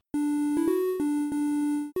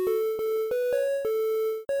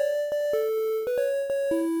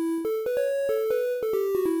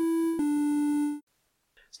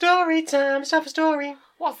Story time. It's time for story.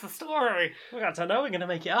 What's the story? We got to know. We're going to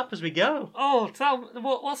make it up as we go. Oh, tell me,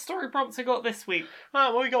 what story prompts you got this week? Right,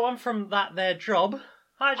 well, we got one from that there Job.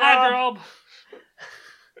 Hi, Job. Hi,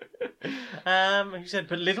 Job. He said,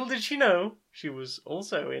 but little did she know she was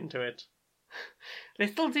also into it.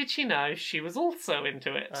 Little did she know she was also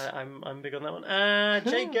into it. I'm big on that one.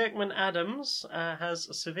 Jake Gerkman Adams has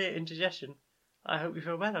severe indigestion. I hope you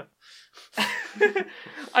feel better.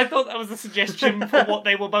 I thought that was a suggestion for what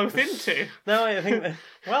they were both into. No, I think that,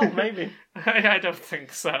 well, maybe. I don't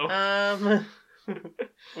think so.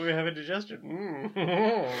 We have indigestion.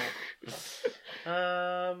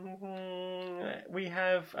 We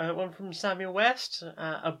have one from Samuel West.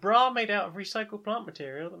 A bra made out of recycled plant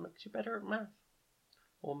material that makes you better at math.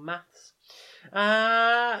 Or maths.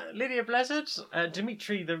 Lydia Blizzard.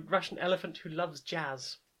 Dmitri, the Russian elephant who loves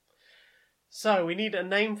jazz. So, we need a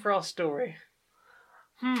name for our story.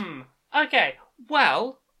 Okay,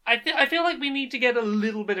 well, I feel like we need to get a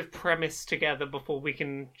little bit of premise together before we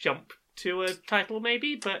can jump to a title,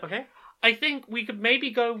 maybe, but Okay. I think we could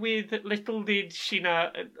maybe go with Little Did She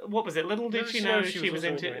Know... What was it? Little Did She Know she was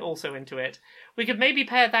also into it. We could maybe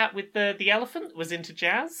pair that with the elephant was into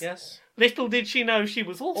jazz. Yes. Little did she know she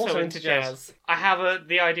was also into jazz. I have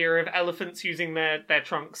the idea of elephants using their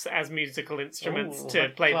trunks as musical instruments to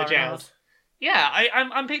play the jazz. Yeah,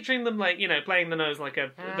 I'm picturing them like, playing the nose like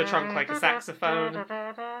the trunk like a saxophone.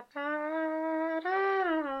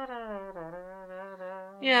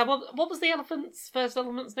 Yeah, what was the first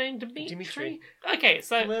elephant's name? Dmitri? Okay,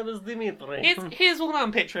 so Where was Dmitri? here's what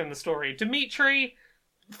I'm picturing the story. Dmitri,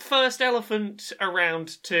 first elephant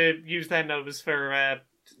around to use their nose for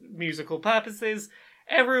musical purposes.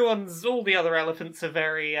 All the other elephants are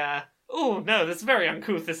very, oh no, that's very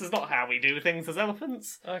uncouth. This is not how we do things as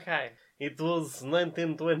elephants. Okay. It was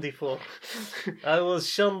 1924. I was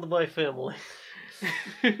shunned by family.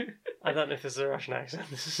 I don't know if this is a Russian accent.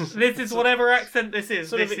 This is whatever accent this is.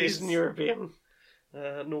 Sort of Eastern European.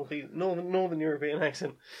 Northern European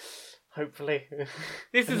accent. Hopefully.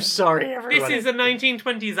 I'm sorry, everyone. This is a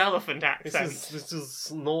 1920s elephant accent.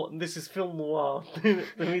 This is film noir.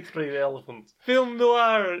 Dmitri the elephant. Film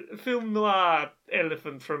noir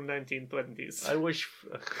elephant from 1920s. I wish...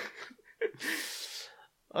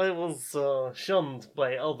 I was shunned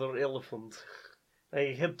by other elephant.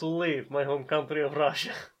 I had to leave my home country of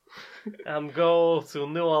Russia and go to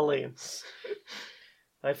New Orleans.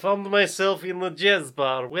 I found myself in a jazz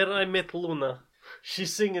bar where I met Luna. She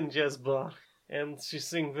sing in jazz bar, and she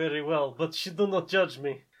sing very well, but she do not judge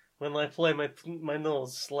me when I play my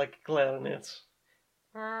nose like a clarinet.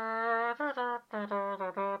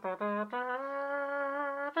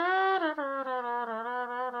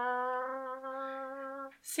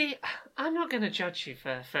 See, I'm not going to judge you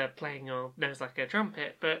for playing your nose like a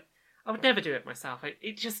trumpet, but I would never do it myself.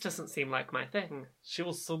 It just doesn't seem like my thing. She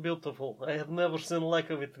was so beautiful. I have never seen like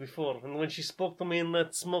of it before. And when she spoke to me in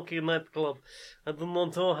that smoky nightclub, I did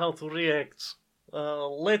not know how to react.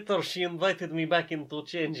 Later, she invited me back into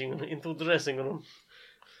dressing room.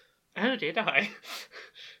 Oh, did I?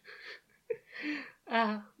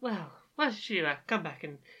 Well, why don't you come back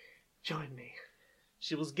and join me?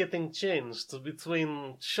 She was getting changed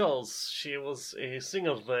between shows. She was a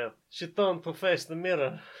singer there. She turned to face the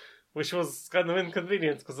mirror, which was kind of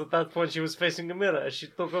inconvenient because at that point she was facing a mirror as she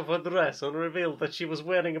took off her dress and revealed that she was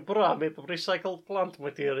wearing a bra made of recycled plant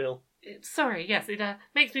material. Sorry, yes, it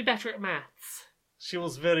makes me better at maths. She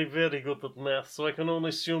was very, very good at math, so I can only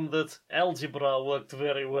assume that algebra worked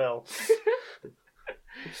very well.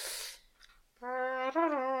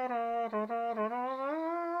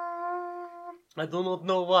 I do not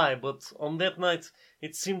know why, but on that night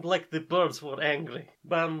it seemed like the birds were angry.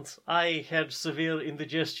 And I had severe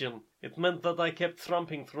indigestion. It meant that I kept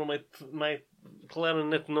thumping through my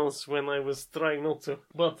clarinet nose when I was trying not to.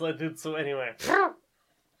 But I did so anyway.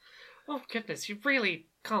 Oh goodness, you really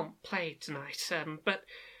can't play tonight. But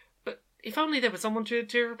if only there was someone to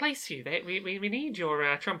replace you. We need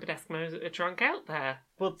your trumpet-esque trunk out there.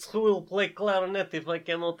 But who will play clarinet if I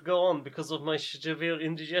cannot go on because of my severe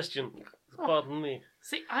indigestion? Pardon me.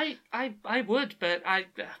 See, I would, but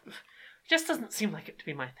it just doesn't seem like it to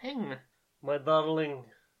be my thing. My darling,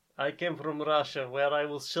 I came from Russia, where I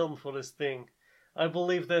was shunned for this thing. I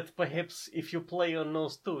believe that perhaps if you play your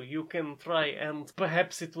nose too, you can try and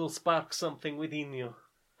perhaps it will spark something within you.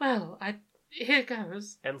 Well, here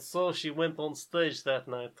goes. And so she went on stage that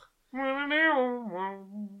night.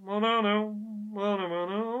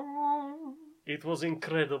 It was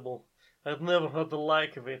incredible. I'd never heard the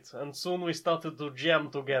like of it, and soon we started to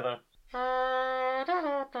jam together.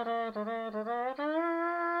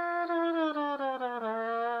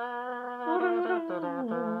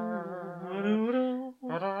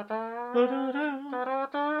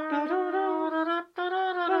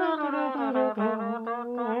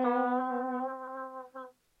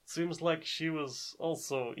 seems like she was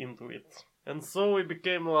also into it. And so we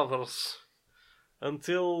became lovers.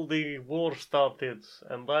 Until the war started,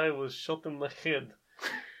 and I was shot in the head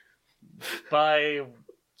by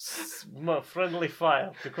friendly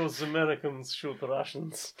fire, because Americans shoot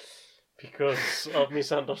Russians because of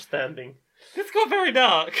misunderstanding. This got very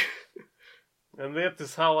dark. And that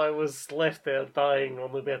is how I was left there dying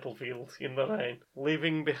on the battlefield in the rain,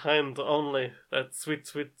 leaving behind only that sweet,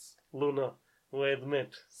 sweet Luna who I had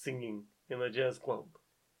met singing in a jazz club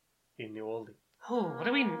in New Orleans. Oh, what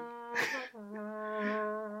do we...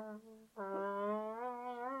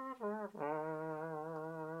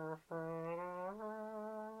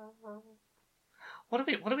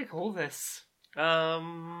 What do we call this?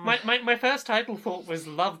 My first title thought was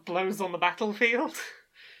Love Blows on the Battlefield.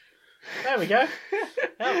 There we go.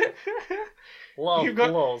 Love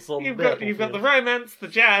blows on the battlefield. You've got the romance, the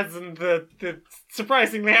jazz, and the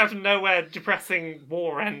surprisingly out of nowhere depressing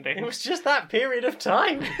war ending. It was just that period of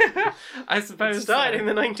time. I suppose it started in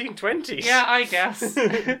the 1920s. Yeah, I guess.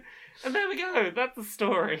 And there we go. That's the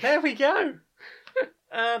story. There we go.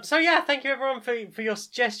 So yeah, thank you everyone for your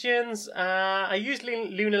suggestions. I used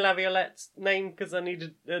Luna Laviolette's name because I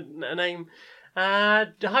needed a name.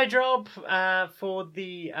 Hydrob for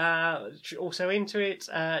the also into it.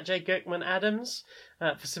 Jay Gerkman Adams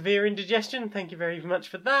for severe indigestion. Thank you very much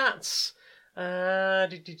for that.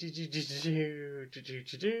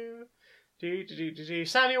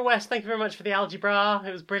 Samuel West, thank you very much for the algebra.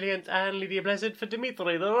 It was brilliant. And Lydia Blizzard for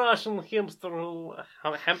Dimitri, the Russian hamster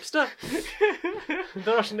hamster?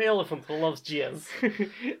 The Russian elephant who loves jazz.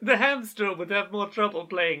 The hamster would have more trouble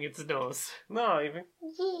playing its nose. No, even.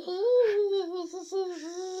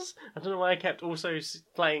 I don't know why I kept also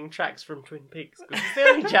playing tracks from Twin Peaks, because it's the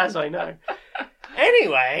only jazz I know.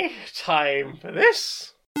 Anyway, time for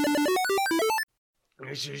this.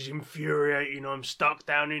 This is infuriating. I'm stuck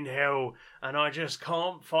down in hell and I just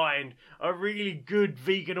can't find a really good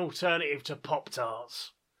vegan alternative to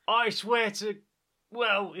Pop-Tarts. I swear to,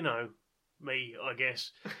 well, you know, me, I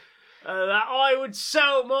guess, that I would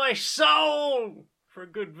sell my soul for a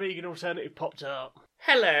good vegan alternative Pop-Tart.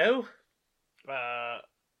 Hello.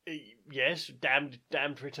 Yes, damned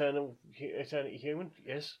eternity human,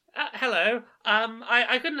 yes. Hello.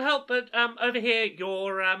 I couldn't help but overhear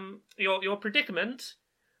your predicament.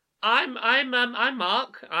 I'm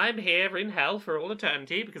Mark. I'm here in hell for all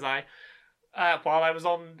eternity because I, while I was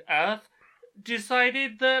on Earth,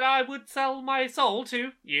 decided that I would sell my soul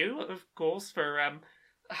to you, of course, for I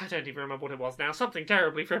don't even remember what it was now, something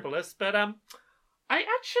terribly frivolous, but I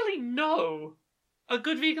actually know a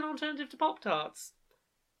good vegan alternative to Pop-Tarts.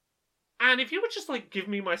 And if you would just, give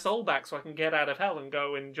me my soul back so I can get out of hell and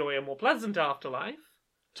go enjoy a more pleasant afterlife...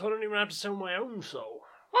 So I don't even have to sell my own soul.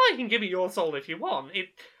 Well, you can give me your soul if you want.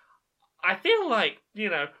 I feel like,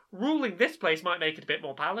 ruling this place might make it a bit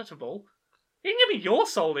more palatable. You can give me your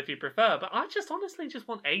soul if you prefer, but I honestly just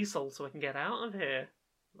want a soul so I can get out of here.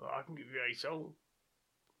 Well, I can give you a soul.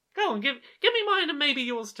 Go on, give me mine and maybe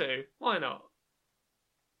yours too. Why not?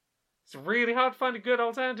 It's really hard to find a good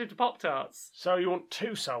alternative to Pop-Tarts. So you want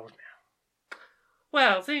 2 souls now?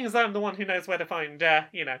 Well, seeing as I'm the one who knows where to find,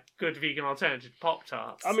 good vegan alternative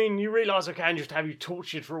Pop-Tarts. I mean, you realise I can just have you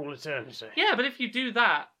tortured for all eternity. Yeah, but if you do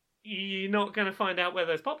that, you're not going to find out where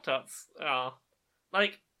those Pop-Tarts are.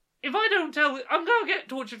 If I don't tell... I'm going to get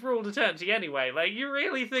tortured for all eternity anyway. You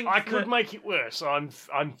really think I could make it worse. I'm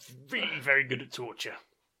really very good at torture.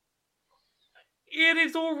 It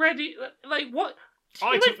is already... what...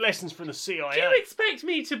 I took lessons from the CIA. Do you expect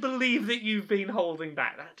me to believe that you've been holding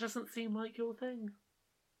back? That doesn't seem like your thing.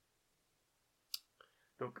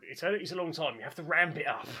 Look, it's a long time. You have to ramp it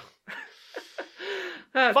up.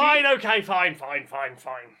 Fine, fine.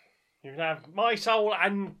 You can have my soul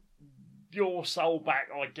and your soul back,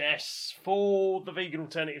 I guess, for the vegan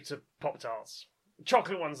alternative to Pop-Tarts.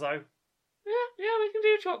 Chocolate ones, though. Yeah, we can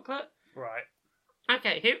do chocolate. Right.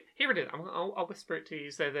 Okay, here it is. I'll whisper it to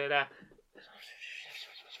you so that...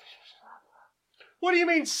 What do you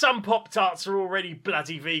mean some Pop-Tarts are already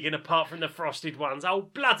bloody vegan apart from the frosted ones? Oh,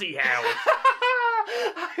 bloody hell.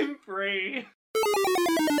 I'm free.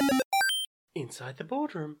 Inside the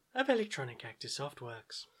boardroom of Electronic Actor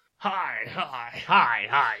Softworks.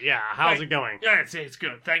 Hi. Yeah, how's it going? Yeah, it's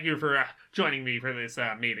good. Thank you for joining me for this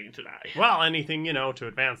meeting today. Well, anything, to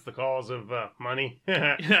advance the cause of money.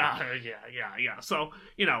 Yeah. So,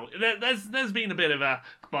 there's been a bit of a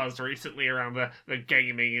buzz recently around the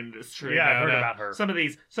gaming industry. Yeah, I've heard about her.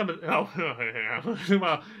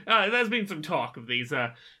 There's been some talk of these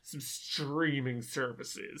some streaming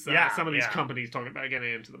services. Some of these companies talking about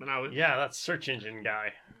getting into them. Yeah, that search engine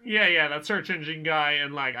guy. Yeah, that search engine guy,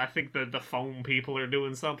 and like I think the phone people are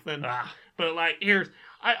doing something. Ah. But like,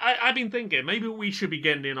 I've been thinking maybe we should be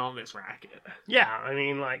getting in on this racket. Yeah, I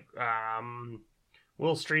mean, like,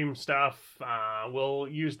 we'll stream stuff. We'll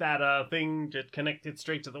use that thing to connect it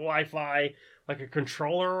straight to the Wi-Fi, like a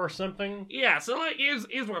controller or something. Yeah, so like here's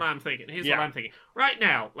what I'm thinking. Yeah. What I'm thinking. Right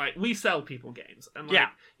now, like we sell people games, and like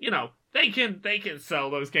you know they can sell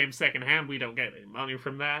those games secondhand. We don't get any money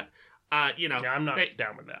from that. You know, Yeah, I'm not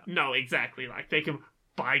down with that. No, exactly. Like they can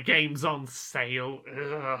buy games on sale.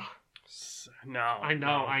 Ugh. No, I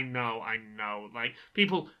know. Like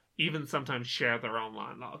people even sometimes share their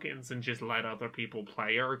online logins and just let other people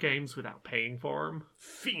play our games without paying for them.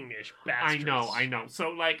 Fiendish bastards. I know. So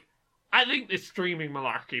like, I think this streaming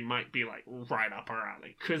malarkey might be like right up our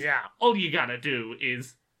alley, because Yeah. all you gotta do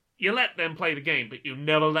is you let them play the game, but you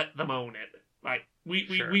never let them own it. Like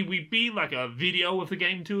we be like a video of the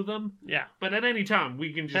game to them, Yeah. but at any time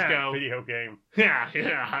we can just go, Video game. yeah,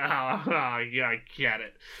 I get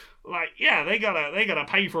it. Like, yeah, they gotta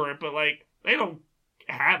pay for it, but like they don't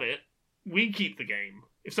have it. We keep the game.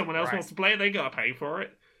 If someone else Right. wants to play it, they gotta pay for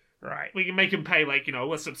it. Right. We can make them pay like, you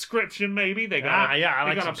know, a subscription maybe. They gotta I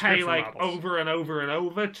like they gotta pay subscription like models. over and over and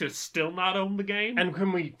over to still not own the game. And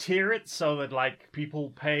can we tier it so that like people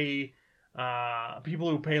who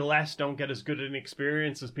pay less don't get as good an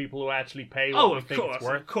experience as people who actually pay what oh, we of think course, it's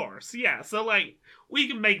worth? of course, yeah. So like we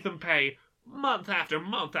can make them pay month after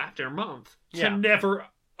month after month to Yeah. never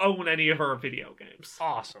own any of our video games.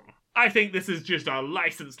 Awesome. I think this is just our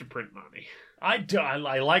license to print money. I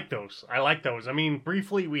like those. I like those. I mean,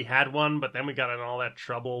 briefly we had one, but then we got in all that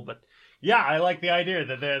trouble. But yeah, I like the idea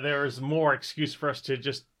that there is more excuse for us to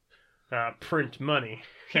just print money.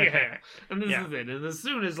 Yeah, and this Yeah. is it. And as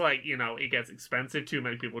soon as like you know it gets expensive, too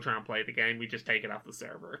many people try and play the game. We just take it off the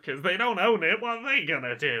server because they don't own it. What are they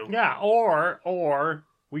gonna do? Yeah, or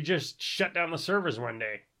we just shut down the servers one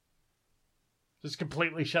day. Just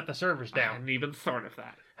completely shut the servers I down. hadn't even thought of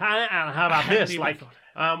that. How about I hadn't this? even Like, thought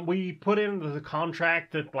of that. we put into the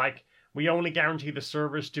contract that like we only guarantee the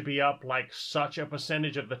servers to be up like such a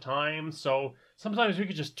percentage of the time. So sometimes we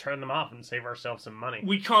could just turn them off and save ourselves some money.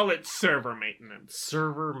 We call it server maintenance.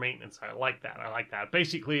 Server maintenance. I like that.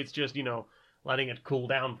 Basically, it's just letting it cool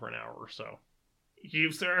down for an hour or so.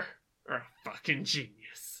 You, sir, are a fucking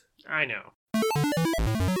genius. I know.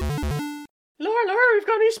 Laura, we've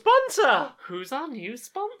got a new sponsor! Who's our new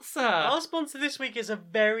sponsor? Our sponsor this week is a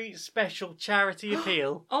very special charity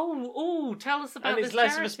appeal. Oh, tell us about And this it's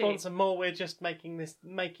less charity. of a sponsor, more we're just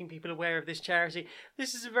making people aware of this charity.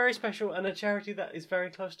 This is a very special and a charity that is very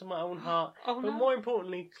close to my own heart, Oh, but no. more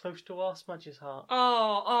importantly, close to our Smudge's heart.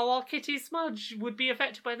 our kitty Smudge would be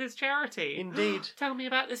affected by this charity. Indeed. Tell me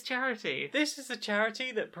about this charity. This is a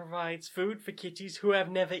charity that provides food for kitties who have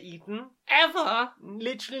never eaten. Ever?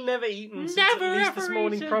 Literally never eaten. Since Never, at least this ever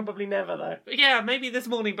morning, eaten. probably never though. Yeah, maybe this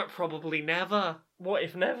morning, but probably never. What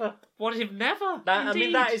if never? What if never? I mean,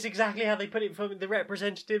 Indeed. that is exactly how they put it for the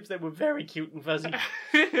representatives. They were very cute and fuzzy.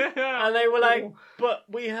 and And they were like, but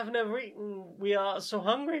we have never eaten. We are so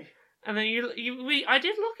hungry. And then I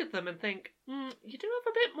did look at them and think, you do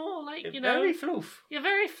have a bit more, like, you know. Very floof. You're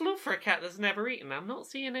very floof for a cat that's never eaten. I'm not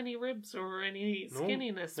seeing any ribs or any No,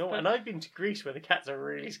 skinniness. No, but and I've been to Greece where the cats are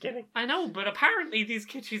really skinny. I know, but apparently these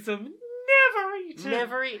kitties have never eaten.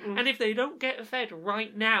 Never eaten. And if they don't get fed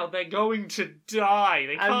right now, they're going to die.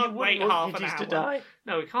 They And can't you wait wouldn't half want an kitties hour. to die.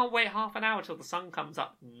 No, we can't wait half an hour till the sun comes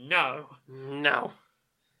up. No. No.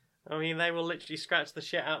 I mean, they will literally scratch the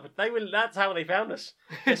shit out of it. That's how they found us.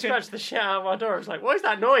 They scratched the shit out of our door. It's like, what is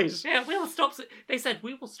that noise? Yeah, we'll stop. They said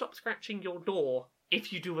we will stop scratching your door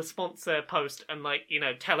if you do a sponsor post and, like, you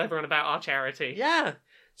know, tell everyone about our charity. Yeah.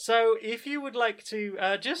 So if you would like to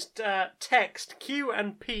just text Q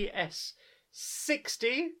and PS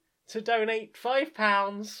 60 to donate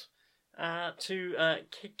 £5 to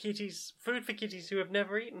kitties, food for kitties who have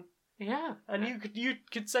never eaten. Yeah. And you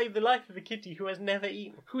could save the life of a kitty who has never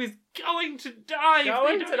eaten. Who is going to die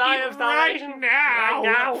Going if they to don't die eat of starvation. right now. Right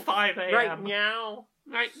now. At 5 a.m. Right now.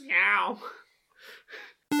 Right now.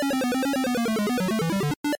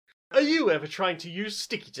 Are you ever trying to use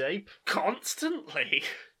sticky tape? Constantly.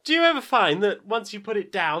 Do you ever find that once you put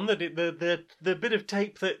it down, that the bit of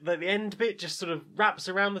tape, that the end bit just sort of wraps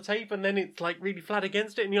around the tape and then it's like really flat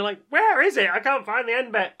against it and you're like, where is it? I can't find the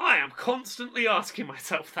end bit. I am constantly asking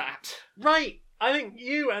myself that. Right, I think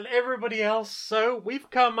you and everybody else, so we've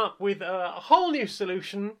come up with a whole new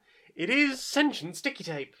solution. It is sentient sticky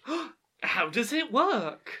tape. How does it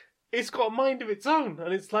work? It's got a mind of its own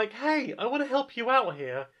and it's like, hey, I want to help you out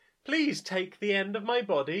here. please take the end of my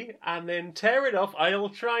body and then tear it off. I'll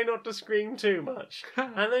try not to scream too much.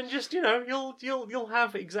 And then just, you'll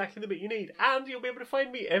have exactly the bit you need. And you'll be able to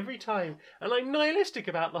find me every time. And I'm nihilistic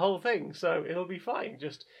about the whole thing, so it'll be fine.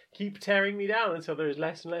 Just keep tearing me down until there is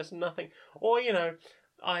less and less and nothing. Or,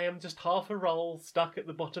 I am just half a roll stuck at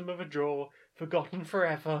the bottom of a drawer, forgotten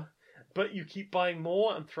forever. But you keep buying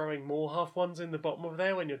more and throwing more half ones in the bottom of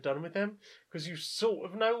there when you're done with them, because you sort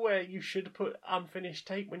of know where you should put unfinished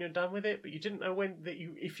tape when you're done with it, but you didn't know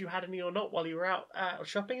if you had any or not while you were out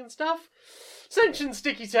shopping and stuff. Sentient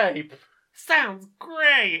sticky tape. Sounds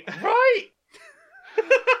great. Right?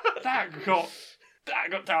 That got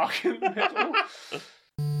dark in the middle.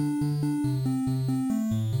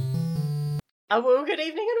 Oh, well, good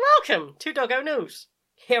evening and welcome to Doggo News.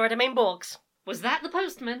 Here are the main blogs. Was that the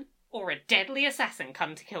postman? Or a deadly assassin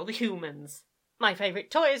come to kill the humans? My favourite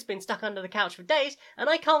toy has been stuck under the couch for days, and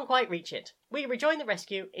I can't quite reach it. We rejoin the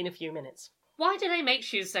rescue in a few minutes. Why do they make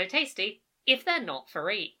shoes so tasty if they're not for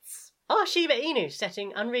eats? Are Shiba Inu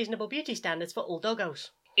setting unreasonable beauty standards for all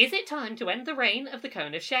doggos? Is it time to end the reign of the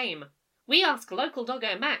cone of shame? We ask local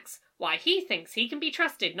doggo Max why he thinks he can be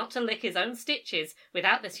trusted not to lick his own stitches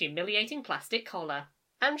without this humiliating plastic collar.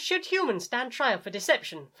 And should humans stand trial for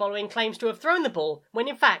deception following claims to have thrown the ball when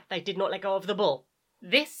in fact they did not let go of the ball?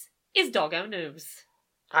 This is Doggo News.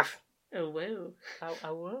 Huff. Oh, whoa. Oh,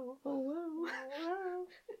 oh, whoa. Oh, whoa.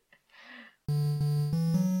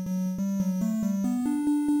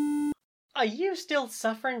 Are you still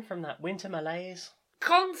suffering from that winter malaise?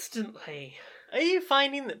 Constantly. Are you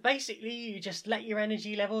finding that basically you just let your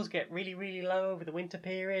energy levels get really, really low over the winter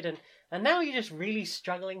period and now you're just really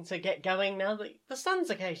struggling to get going now that the sun's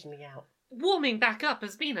occasionally out? Warming back up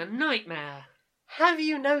has been a nightmare. Have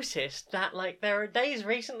you noticed that, there are days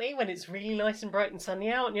recently when it's really nice and bright and sunny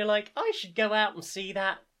out and you're like, I should go out and see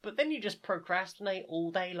that, but then you just procrastinate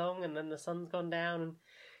all day long and then the sun's gone down and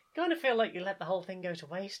you kind of feel like you let the whole thing go to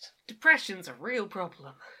waste? Depression's a real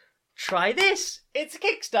problem. Try this! It's a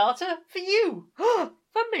Kickstarter for you!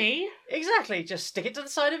 For me? Exactly, just stick it to the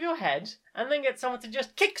side of your head and then get someone to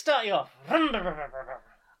just kickstart you off.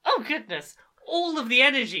 Oh goodness, all of the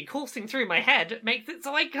energy coursing through my head makes it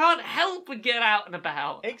so I can't help but get out and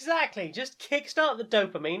about. Exactly, just kickstart the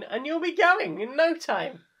dopamine and you'll be going in no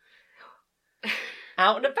time.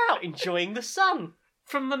 Out and about, enjoying the sun.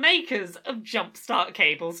 From the makers of Jumpstart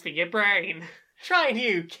Cables for your brain. Try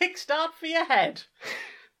new Kickstart for your head.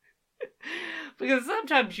 Because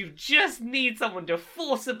sometimes you just need someone to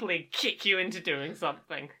forcibly kick you into doing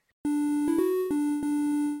something.